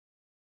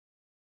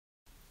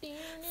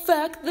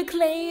Fuck the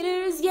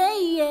Claters, yeah,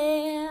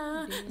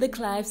 yeah. The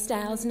Clive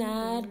style's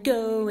not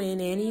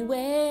going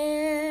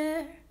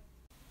anywhere.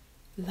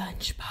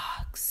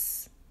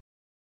 Lunchbox.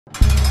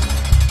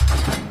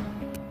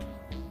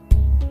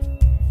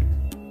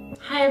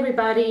 Hi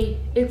everybody,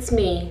 it's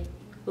me,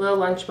 Lil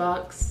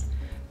Lunchbox.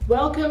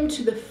 Welcome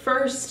to the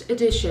first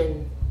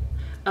edition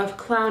of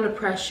Clown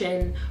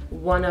Oppression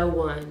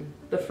 101.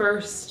 The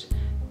first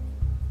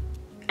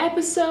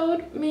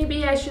episode,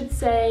 maybe I should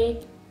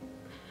say.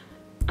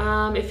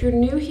 If you're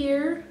new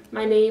here,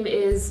 my name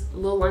is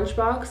Lil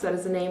Lunchbox. That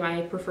is the name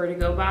I prefer to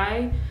go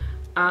by.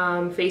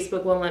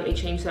 Facebook won't let me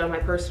change that on my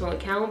personal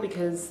account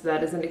because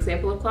that is an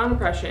example of clown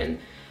oppression,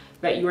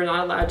 that you are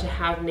not allowed to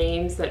have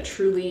names that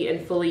truly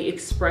and fully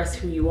express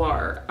who you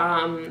are.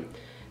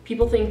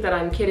 People think that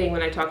I'm kidding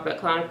when I talk about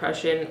clown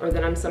oppression or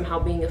that I'm somehow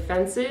being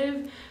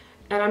offensive,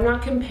 and I'm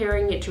not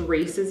comparing it to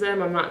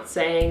racism. I'm not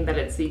saying that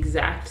it's the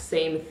exact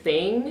same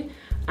thing.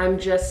 I'm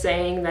just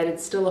saying that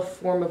it's still a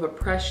form of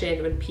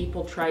oppression when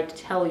people try to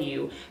tell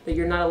you that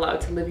you're not allowed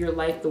to live your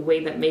life the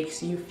way that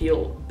makes you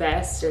feel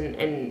best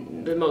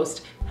and the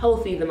most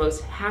healthy, the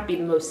most happy,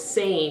 the most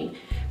sane,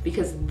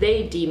 because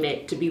they deem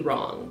it to be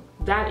wrong.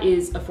 That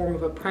is a form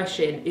of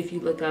oppression if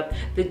you look up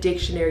the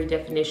dictionary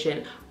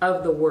definition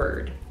of the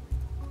word.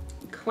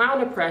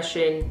 Clown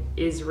oppression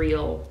is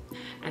real,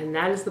 and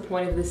that is the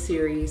point of this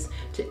series,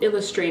 to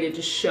illustrate it,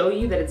 to show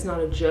you that it's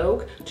not a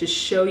joke, to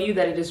show you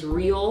that it is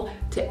real,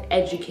 to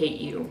educate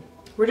you.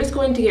 We're just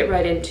going to get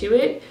right into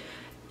it.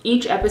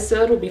 Each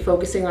episode will be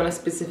focusing on a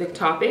specific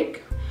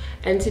topic,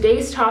 and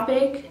today's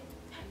topic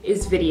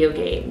is video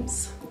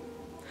games.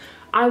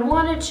 I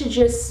wanted to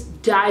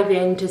just dive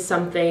into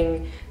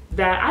something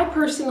that I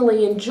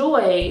personally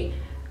enjoy,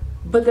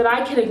 but that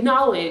I can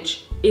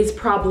acknowledge is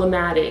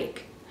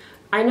problematic.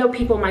 I know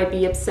people might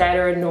be upset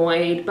or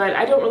annoyed, but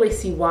I don't really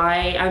see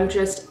why. I'm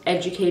just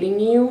educating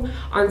you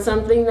on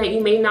something that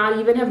you may not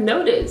even have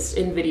noticed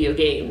in video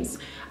games.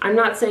 I'm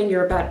not saying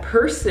you're a bad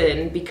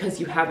person because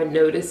you haven't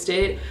noticed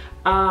it.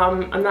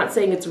 I'm not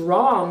saying it's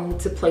wrong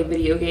to play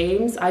video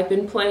games. I've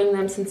been playing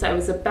them since I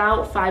was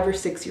about 5 or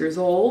 6 years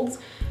old,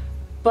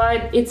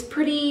 but it's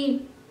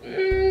pretty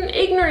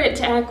ignorant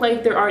to act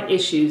like there aren't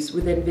issues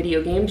within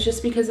video games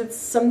just because it's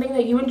something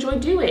that you enjoy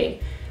doing.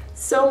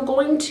 So I'm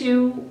going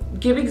to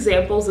give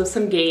examples of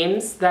some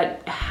games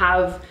that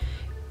have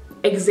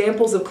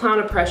examples of clown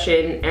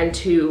oppression and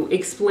to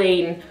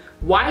explain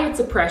why it's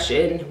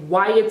oppression,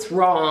 why it's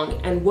wrong,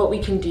 and what we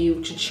can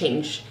do to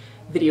change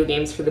video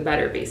games for the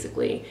better,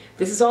 basically.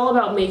 This is all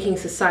about making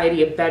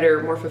society a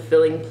better, more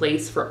fulfilling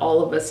place for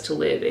all of us to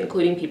live,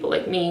 including people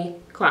like me,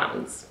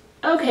 clowns.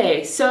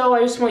 Okay, so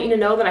I just want you to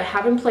know that I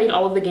haven't played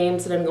all of the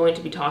games that I'm going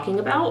to be talking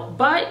about,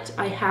 but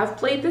I have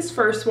played this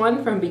first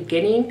one from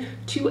beginning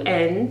to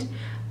end.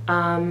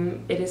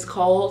 It is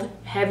called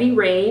Heavy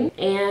Rain,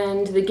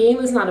 and the game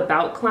is not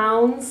about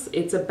clowns.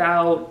 It's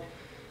about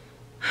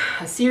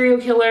a serial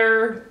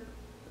killer.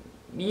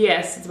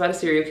 Yes, it's about a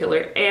serial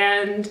killer.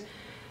 And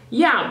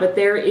yeah, but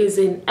there is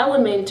an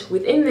element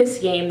within this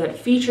game that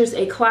features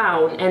a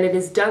clown, and it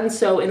is done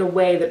so in a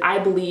way that I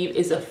believe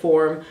is a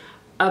form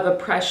of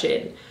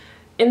oppression.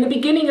 In the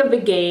beginning of the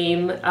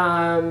game,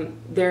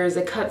 there's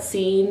a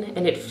cutscene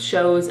and it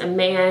shows a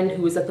man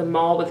who is at the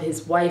mall with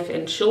his wife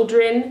and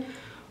children.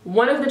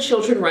 One of the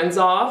children runs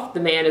off. The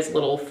man is a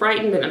little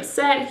frightened and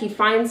upset. He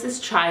finds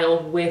this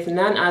child with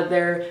none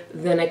other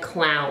than a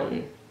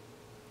clown.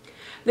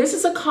 This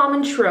is a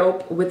common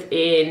trope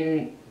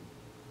within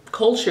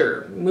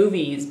culture,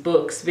 movies,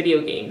 books, video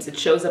games. It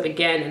shows up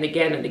again and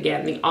again and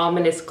again, the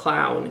ominous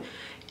clown.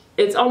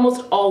 It's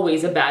almost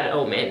always a bad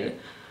omen.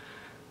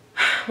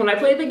 When I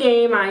played the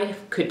game, I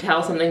could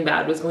tell something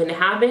bad was going to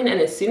happen,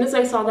 and as soon as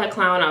I saw that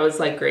clown, I was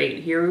like,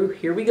 great,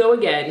 here we go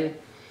again.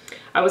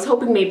 I was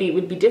hoping maybe it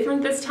would be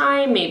different this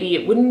time, maybe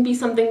it wouldn't be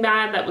something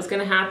bad that was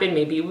going to happen,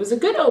 maybe it was a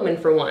good omen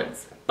for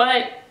once,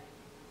 but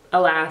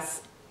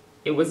alas,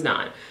 it was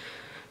not.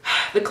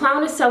 The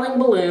clown is selling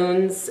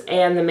balloons,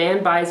 and the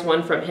man buys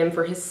one from him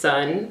for his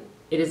son.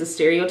 It is a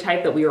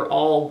stereotype that we are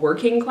all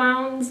working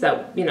clowns,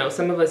 that, you know,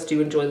 some of us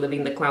do enjoy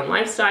living the clown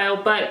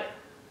lifestyle, but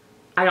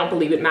I don't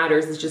believe it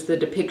matters. It's just the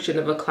depiction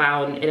of a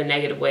clown in a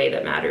negative way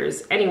that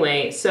matters.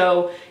 Anyway,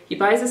 so he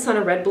buys his son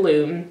a red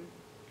balloon.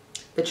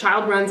 The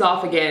child runs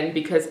off again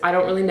because I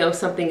don't really know,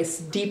 something is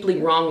deeply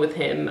wrong with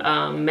him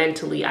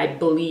mentally, I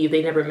believe.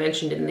 They never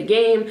mentioned it in the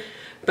game,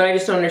 but I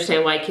just don't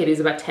understand why a kid who's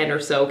about 10 or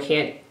so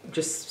can't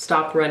just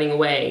stop running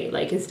away.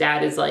 Like, his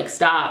dad is like,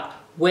 stop,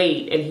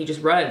 wait, and he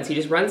just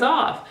runs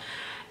off.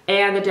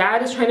 And the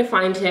dad is trying to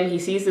find him. He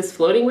sees this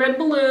floating red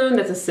balloon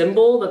that's a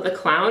symbol that the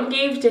clown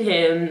gave to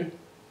him,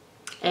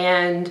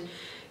 and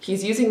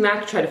he's using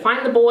that to try to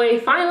find the boy.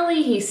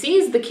 Finally, he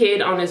sees the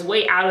kid on his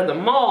way out of the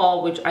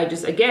mall, which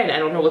again, I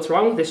don't know what's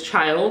wrong with this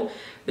child.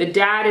 The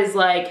dad is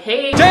like,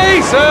 hey,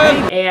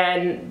 Jason!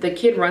 And the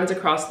kid runs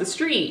across the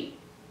street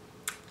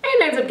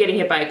and ends up getting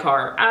hit by a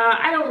car.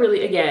 I don't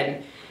really,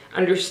 again,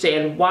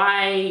 understand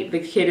why the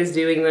kid is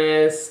doing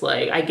this.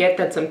 Like, I get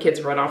that some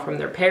kids run off from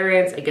their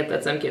parents. I get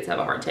that some kids have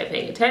a hard time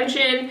paying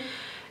attention.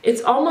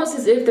 It's almost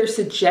as if they're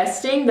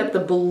suggesting that the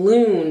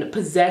balloon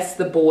possessed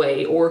the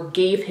boy or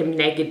gave him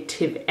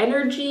negative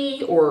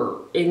energy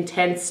or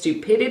intense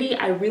stupidity.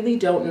 I really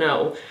don't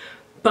know.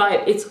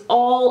 But it's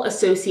all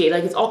associated,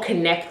 like it's all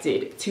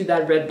connected to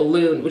that red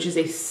balloon, which is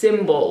a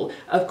symbol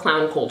of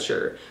clown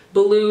culture.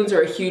 Balloons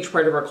are a huge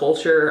part of our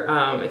culture.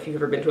 If you've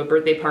ever been to a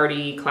birthday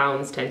party,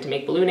 clowns tend to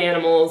make balloon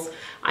animals.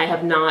 I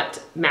have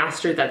not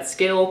mastered that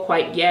skill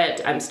quite yet.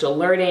 I'm still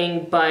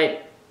learning,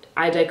 but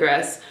I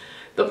digress.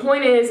 The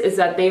point is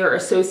that they are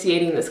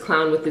associating this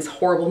clown with this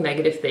horrible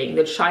negative thing.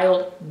 The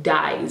child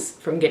dies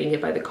from getting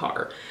hit by the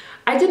car.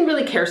 I didn't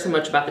really care so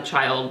much about the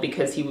child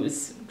because he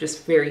was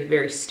just very,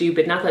 very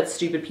stupid. Not that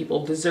stupid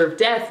people deserve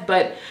death,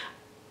 but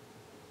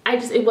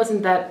it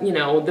wasn't that, you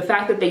know, the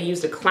fact that they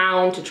used a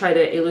clown to try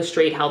to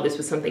illustrate how this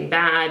was something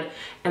bad,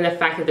 and the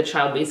fact that the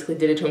child basically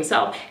did it to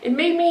himself, it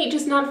made me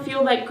just not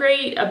feel that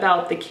great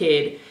about the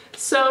kid.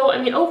 So,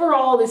 I mean,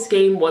 overall, this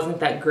game wasn't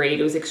that great.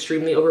 It was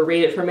extremely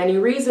overrated for many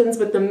reasons,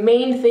 but the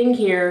main thing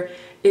here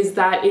is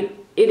that it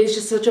is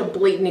just such a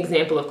blatant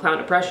example of clown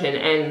oppression,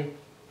 and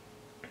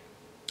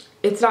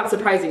it's not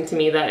surprising to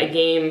me that a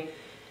game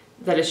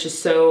that is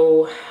just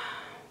so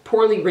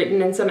poorly written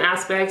in some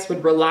aspects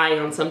would rely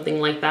on something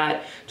like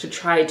that to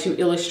try to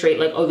illustrate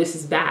like, oh, this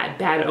is bad,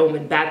 bad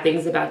omen, bad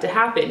things about to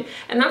happen.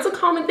 And that's a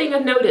common thing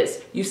I've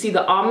noticed. You see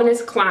the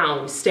ominous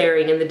clown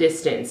staring in the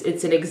distance.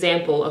 It's an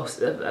example of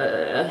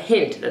a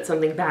hint that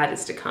something bad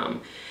is to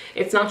come.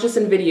 It's not just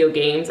in video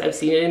games. I've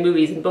seen it in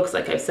movies and books,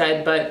 like I've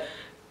said, but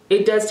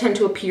it does tend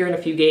to appear in a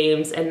few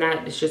games, and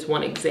that is just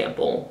one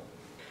example.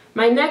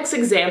 My next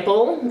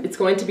example, it's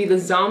going to be the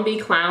zombie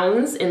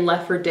clowns in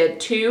Left 4 Dead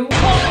 2.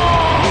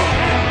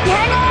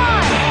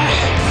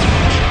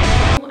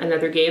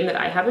 Another game that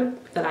I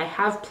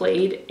have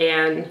played,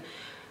 and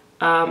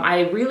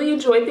I really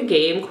enjoyed the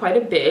game quite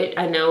a bit.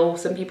 I know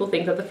some people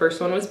think that the first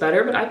one was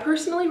better, but I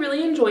personally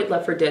really enjoyed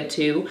Left 4 Dead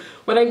 2.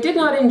 What I did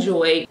not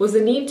enjoy was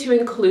the need to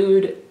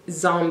include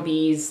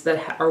zombies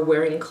that are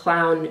wearing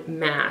clown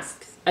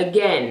masks.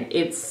 Again,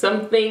 it's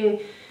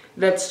something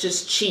that's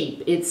just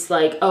cheap. It's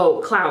like, oh,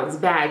 clowns,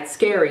 bad,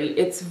 scary.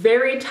 It's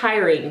very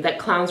tiring that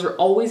clowns are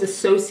always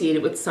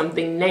associated with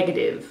something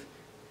negative.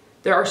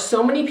 There are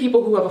so many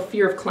people who have a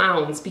fear of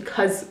clowns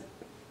because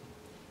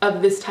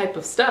of this type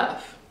of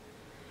stuff.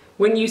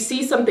 When you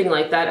see something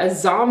like that, a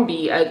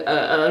zombie,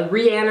 a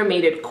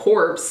reanimated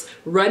corpse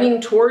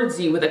running towards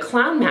you with a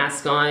clown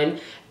mask on,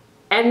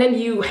 and then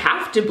you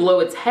have to blow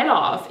its head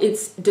off,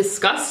 it's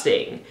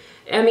disgusting.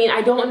 I mean,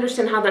 I don't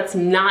understand how that's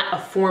not a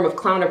form of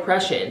clown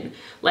oppression.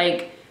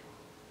 Like,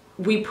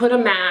 we put a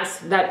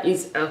mask that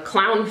is a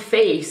clown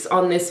face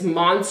on this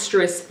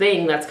monstrous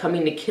thing that's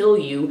coming to kill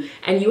you,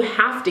 and you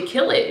have to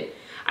kill it.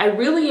 I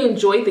really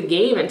enjoyed the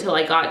game until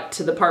I got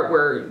to the part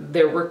where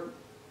there were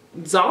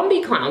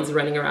zombie clowns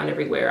running around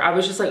everywhere. I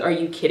was just like, are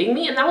you kidding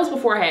me? And that was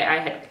before I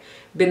had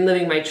been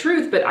living my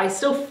truth, but I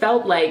still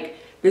felt like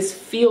this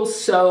feels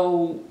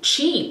so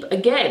cheap.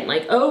 Again,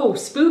 like, oh,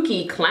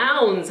 spooky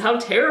clowns, how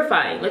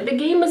terrifying. Like, the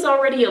game is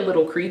already a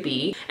little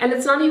creepy, and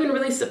it's not even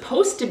really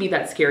supposed to be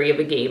that scary of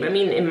a game. I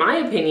mean, in my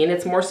opinion,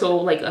 it's more so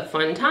like a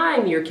fun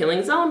time. You're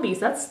killing zombies,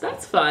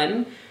 that's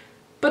fun.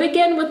 But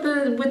again, with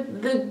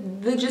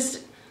the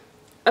just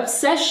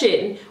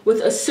obsession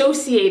with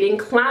associating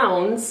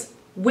clowns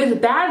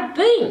with bad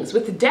things,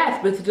 with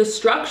death, with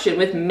destruction,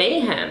 with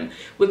mayhem,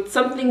 with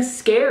something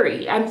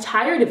scary. I'm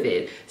tired of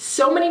it.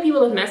 So many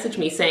people have messaged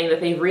me saying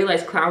that they've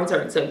realized clowns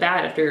aren't so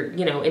bad after,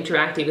 you know,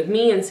 interacting with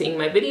me and seeing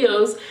my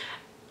videos.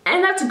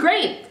 And that's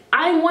great.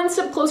 I'm one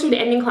step closer to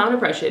ending clown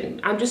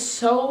oppression. I'm just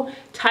so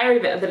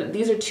tired of it.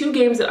 These are two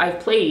games that I've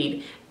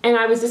played, and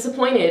I was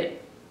disappointed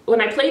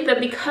when I played them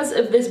because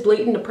of this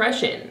blatant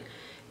oppression.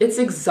 It's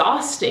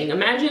exhausting.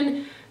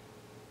 Imagine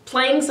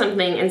playing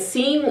something and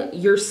seeing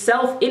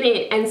yourself in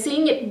it and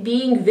seeing it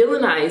being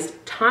villainized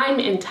time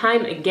and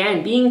time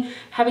again,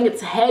 having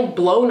its head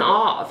blown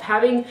off,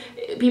 having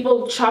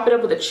people chop it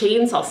up with a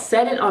chainsaw,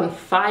 set it on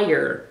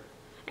fire.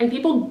 And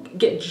people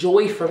get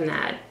joy from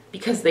that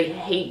because they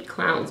hate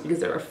clowns, because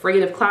they're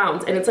afraid of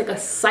clowns. And it's like a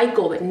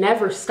cycle that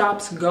never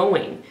stops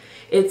going.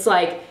 It's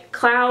like,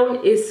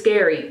 clown is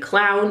scary,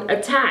 clown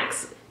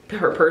attacks.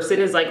 Her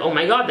person is like, oh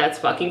my God, that's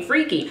fucking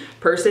freaky.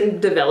 Person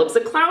develops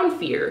a clown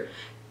fear.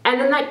 And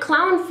then that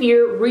clown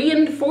fear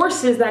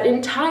reinforces that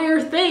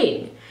entire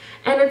thing.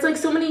 And it's like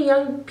so many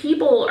young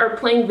people are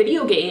playing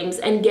video games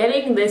and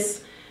getting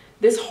this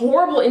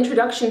horrible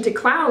introduction to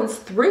clowns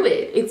through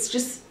it. It's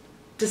just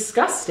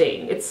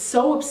disgusting. It's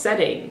so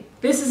upsetting.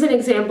 This is an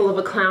example of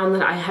a clown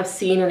that I have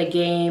seen in a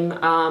game.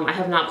 I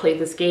have not played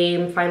this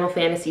game. Final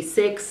Fantasy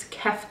VI,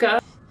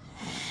 Kefka.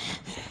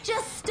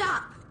 Just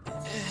stop.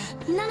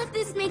 None of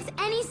this makes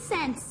any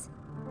sense.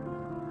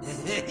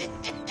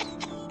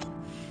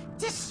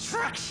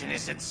 Destruction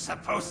isn't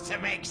supposed to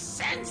make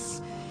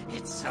sense.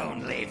 It's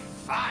only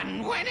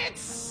fun when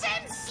it's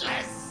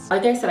senseless.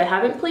 Like I said, I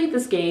haven't played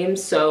this game,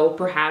 so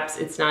perhaps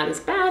it's not as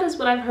bad as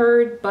what I've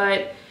heard,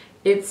 but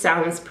it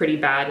sounds pretty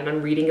bad, and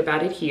I'm reading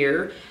about it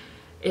here.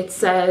 It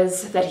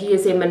says that he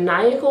is a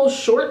maniacal,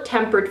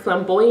 short-tempered,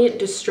 flamboyant,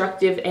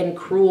 destructive, and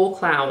cruel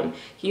clown.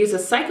 He is a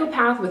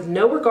psychopath with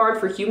no regard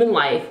for human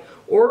life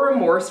or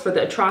remorse for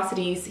the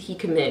atrocities he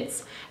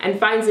commits, and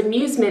finds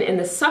amusement in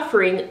the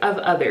suffering of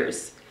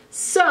others.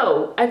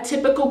 So, a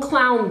typical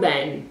clown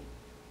then.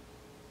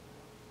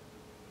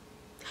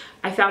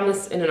 I found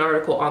this in an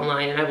article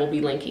online, and I will be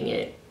linking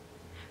it,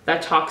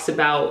 that talks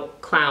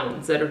about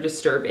clowns that are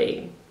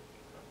disturbing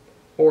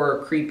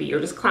or creepy, or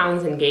just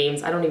clowns in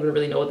games. I don't even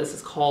really know what this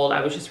is called.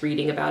 I was just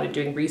reading about it,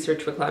 doing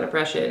research for clown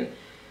oppression.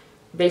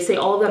 They say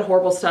all of that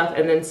horrible stuff,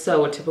 and then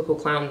so a typical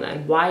clown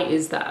then. Why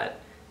is that?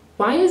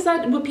 Why is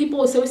that what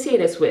people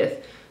associate us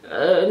with?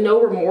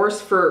 No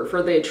remorse for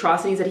the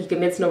atrocities that he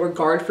commits, no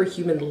regard for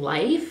human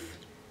life?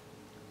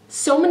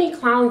 So many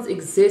clowns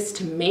exist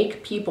to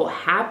make people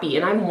happy,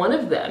 and I'm one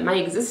of them. My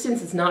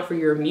existence is not for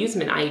your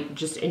amusement. I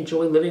just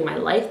enjoy living my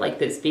life like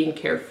this, being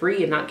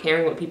carefree and not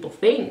caring what people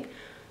think.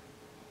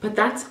 But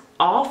that's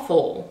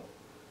awful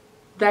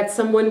that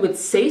someone would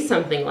say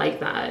something like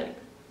that.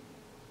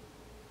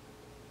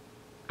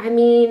 I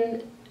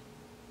mean,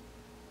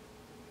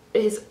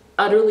 his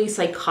utterly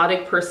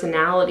psychotic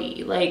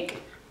personality,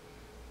 like,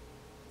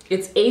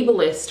 it's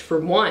ableist for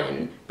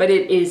one, but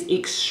it is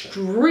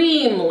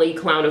extremely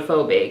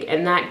clownophobic,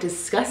 and that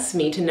disgusts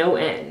me to no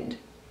end.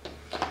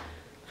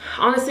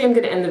 Honestly, I'm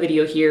gonna end the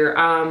video here.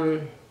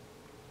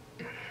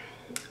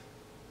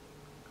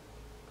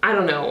 I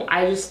don't know.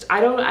 I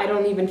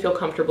don't even feel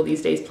comfortable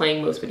these days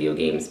playing most video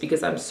games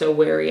because I'm so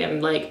wary.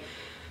 I'm like,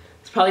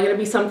 it's probably gonna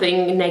be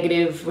something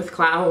negative with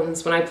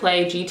clowns. When I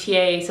play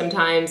GTA,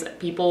 sometimes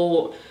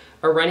people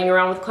are running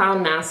around with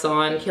clown masks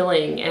on,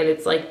 killing, and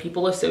it's like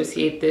people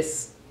associate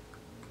this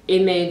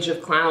image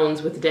of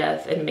clowns with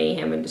death and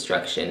mayhem and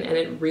destruction, and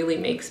it really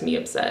makes me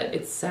upset.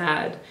 It's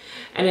sad.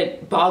 And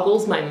it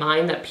boggles my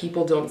mind that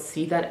people don't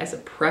see that as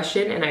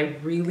oppression, and I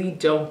really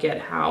don't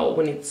get how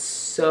when it's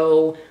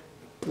so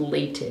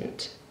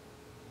blatant.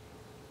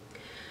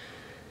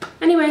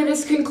 Anyway,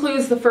 this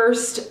concludes the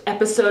first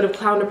episode of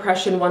Clown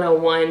Oppression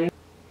 101.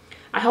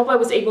 I hope I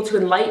was able to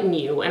enlighten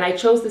you, and I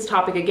chose this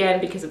topic again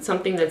because it's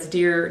something that's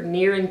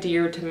near and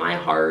dear to my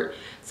heart,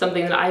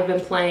 something that I've been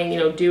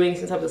playing, doing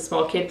since I was a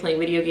small kid, playing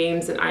video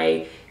games, and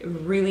I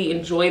really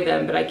enjoy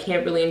them, but I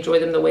can't really enjoy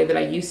them the way that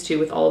I used to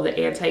with all of the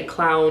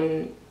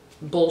anti-clown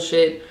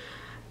bullshit.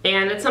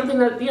 And it's something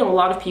that, a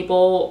lot of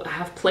people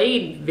have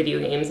played video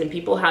games, and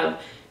people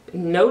have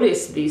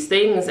noticed these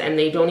things, and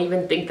they don't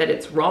even think that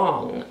it's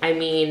wrong. I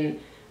mean,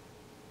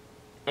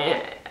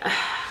 I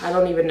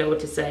don't even know what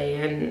to say,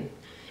 and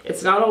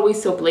it's not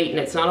always so blatant,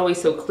 it's not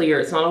always so clear,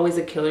 it's not always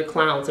a killer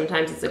clown.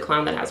 Sometimes it's a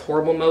clown that has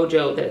horrible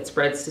mojo that it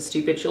spreads to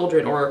stupid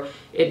children, or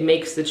it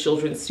makes the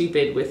children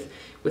stupid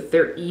with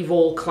their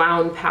evil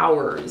clown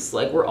powers.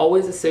 Like, we're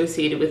always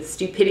associated with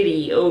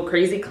stupidity. Oh,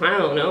 crazy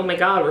clown, oh my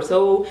god, we're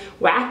so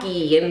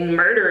wacky and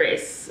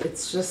murderous.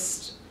 It's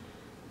just,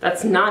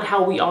 that's not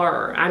how we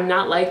are. I'm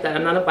not like that.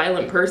 I'm not a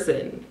violent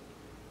person.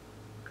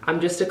 I'm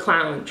just a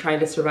clown trying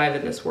to survive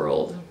in this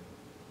world.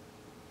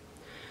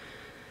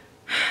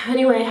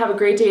 Anyway, have a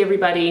great day,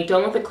 everybody.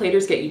 Don't let the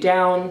claters get you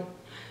down.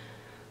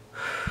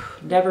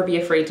 Never be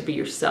afraid to be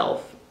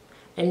yourself.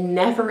 And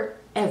never,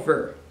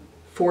 ever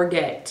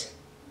forget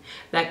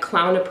that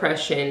clown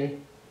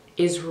oppression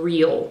is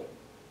real.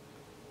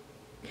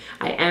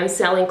 I am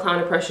selling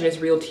Clown Oppression is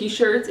Real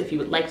t-shirts. If you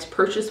would like to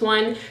purchase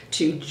one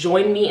to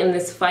join me in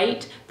this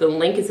fight, the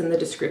link is in the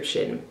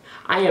description.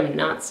 I am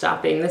not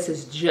stopping. This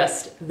is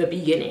just the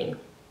beginning.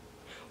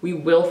 We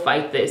will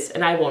fight this,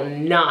 and I will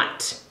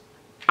not,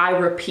 I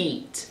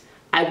repeat,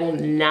 I will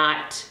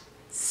not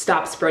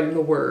stop spreading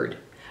the word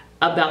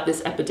about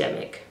this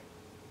epidemic.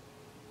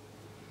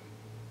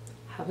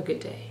 Have a good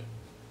day.